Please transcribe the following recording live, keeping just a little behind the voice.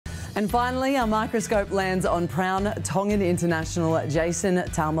And finally, our microscope lands on proud Tongan international Jason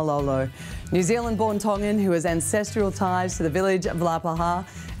Taumalolo. New Zealand-born Tongan who has ancestral ties to the village of Lapaha,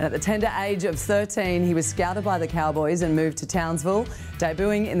 and at the tender age of 13 he was scouted by the Cowboys and moved to Townsville,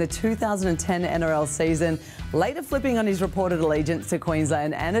 debuting in the 2010 NRL season, later flipping on his reported allegiance to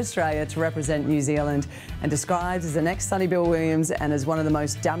Queensland and Australia to represent New Zealand, and described as the next Sonny Bill Williams and as one of the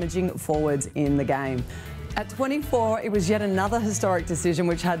most damaging forwards in the game. At 24, it was yet another historic decision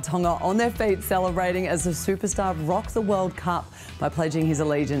which had Tonga on their feet celebrating as the superstar rocked the World Cup by pledging his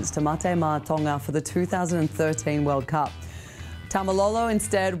allegiance to Mate Mā Tonga for the 2013 World Cup. Taumalolo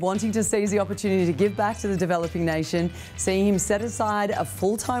instead wanting to seize the opportunity to give back to the developing nation, seeing him set aside a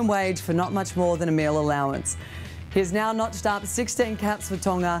full-time wage for not much more than a meal allowance. He has now notched up 16 caps for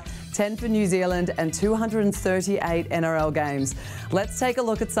Tonga, 10 for New Zealand and 238 NRL games. Let's take a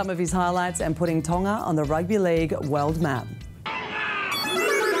look at some of his highlights and putting Tonga on the Rugby League world map.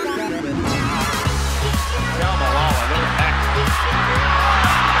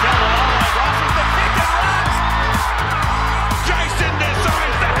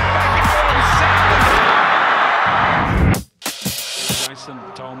 Jason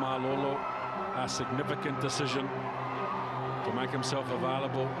Taumalolo, a significant decision to make himself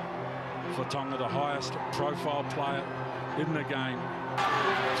available for Tonga, the highest profile player in the game.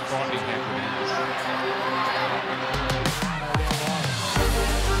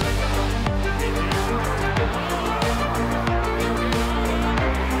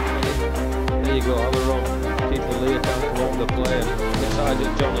 There you go, other wrong. Keep the lead down along the player.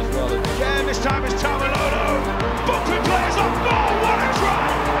 Sergeant John as well. Again, this time it's Taumalolo. Brooklyn players on ball, what a try!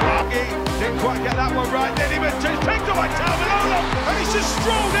 Didn't quite get that one right, then he was just picked up by Taumalolo, and he's just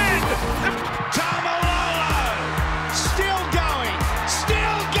strolled in! Taumalolo! Still going!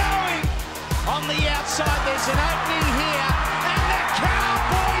 On the outside, there's an opening here, and the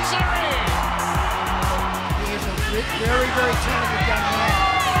Cowboys are in! He is a very, very talented young man,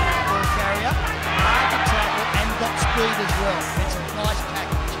 ball carrier, hard to tackle, and got speed as well. It's a nice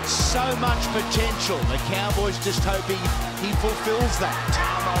package. So much potential. The Cowboys just hoping he fulfills that.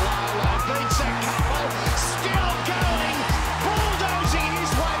 Taumalolo beats a couple, still going, bulldozing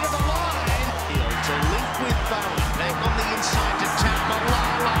his way to the line. To link with Bowen, back on the inside to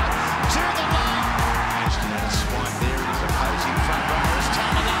Taumalolo, to the line. Actually had a swipe there in his opposing front row as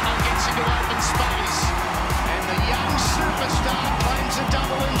Taumalolo gets into open space. And the young superstar claims a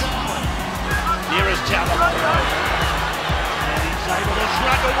double in Darwin. Here is Taumalolo. Able to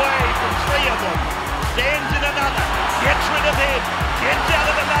shrug away from three of them, stands in another, gets rid of him, gets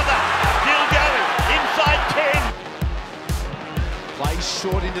out of another, still going, inside 10. Plays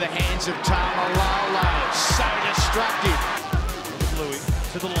short into the hands of Taumalolo, so destructive. Louis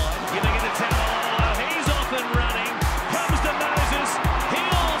to the line, giving it to Taumalolo, he's off and running, comes to Moses,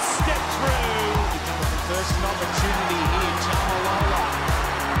 he'll step through. First opportunity here, Taumalolo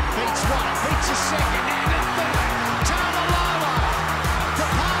beats one, beats a second, and a third.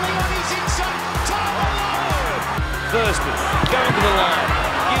 Thurston going to the line,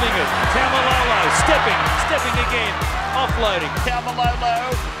 giving it, Taumalolo stepping again, offloading.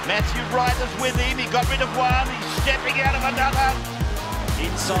 Taumalolo, Matthew Wright is with him, he got rid of one, he's stepping out of another.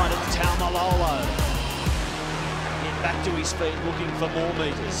 Inside of Taumalolo. Get back to his feet looking for more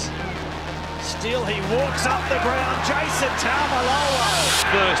metres. Still he walks up the ground, Jason Taumalolo.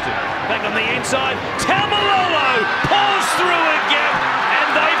 Thurston back on the inside, Taumalolo pulls through again,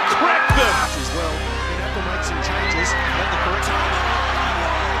 and they've cracked them. As well, you have to make some changes at the correct time.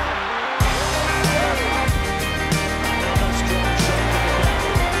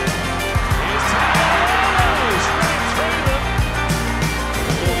 Here's Taumalolo, straight through them.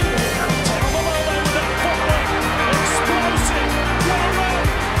 Taumalolo with that footwork, explosive, what a run,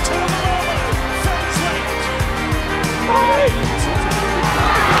 Taumalolo, fans left.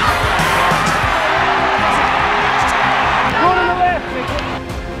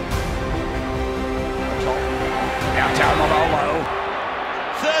 Taumalolo.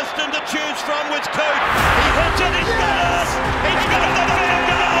 Thurston to choose from with Coot. He hits it, he's got it! He's got the third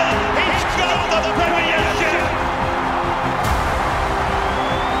goal! He's got the premiership!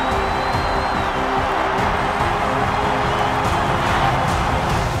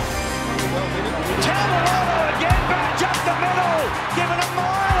 Taumalolo again, back up the middle, giving a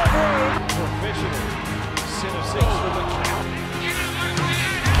mile of room. Professional centre six with the count.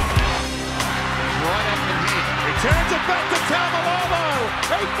 Right up in here. He turns it back to Taumalolo.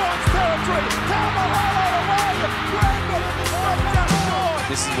 He finds territory. Taumalolo away. Randall straight down the board.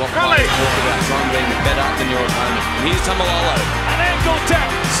 This is what players talk about, trying to be better than your opponent. And here's Taumalolo. An ankle tap,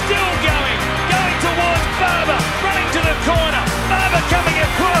 still going towards Barber, running to the corner. Barber coming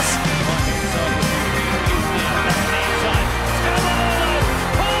across.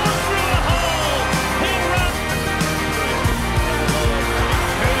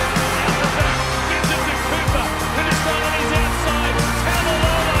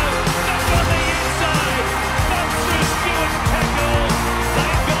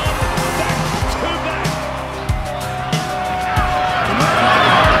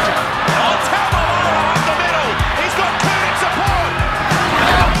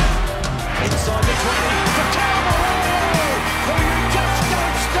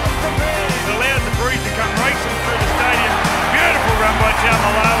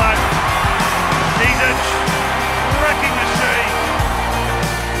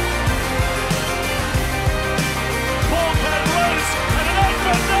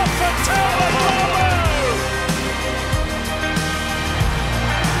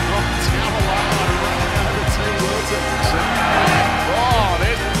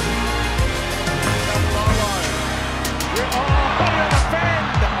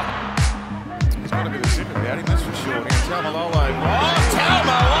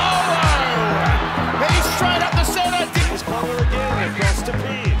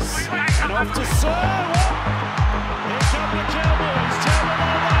 off to serve. Here come the Cowboys.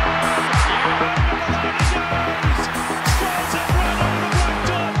 Taumalolo. Strolls it right over the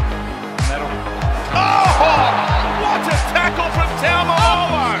blacktop. Oh! What a tackle from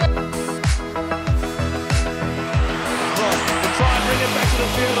Taumalolo! They'll try and bring it back to the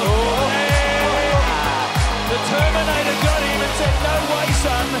field. The Terminator got him and said, no way,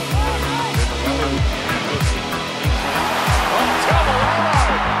 son. Oh, Taumalolo!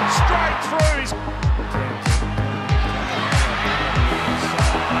 Straight through his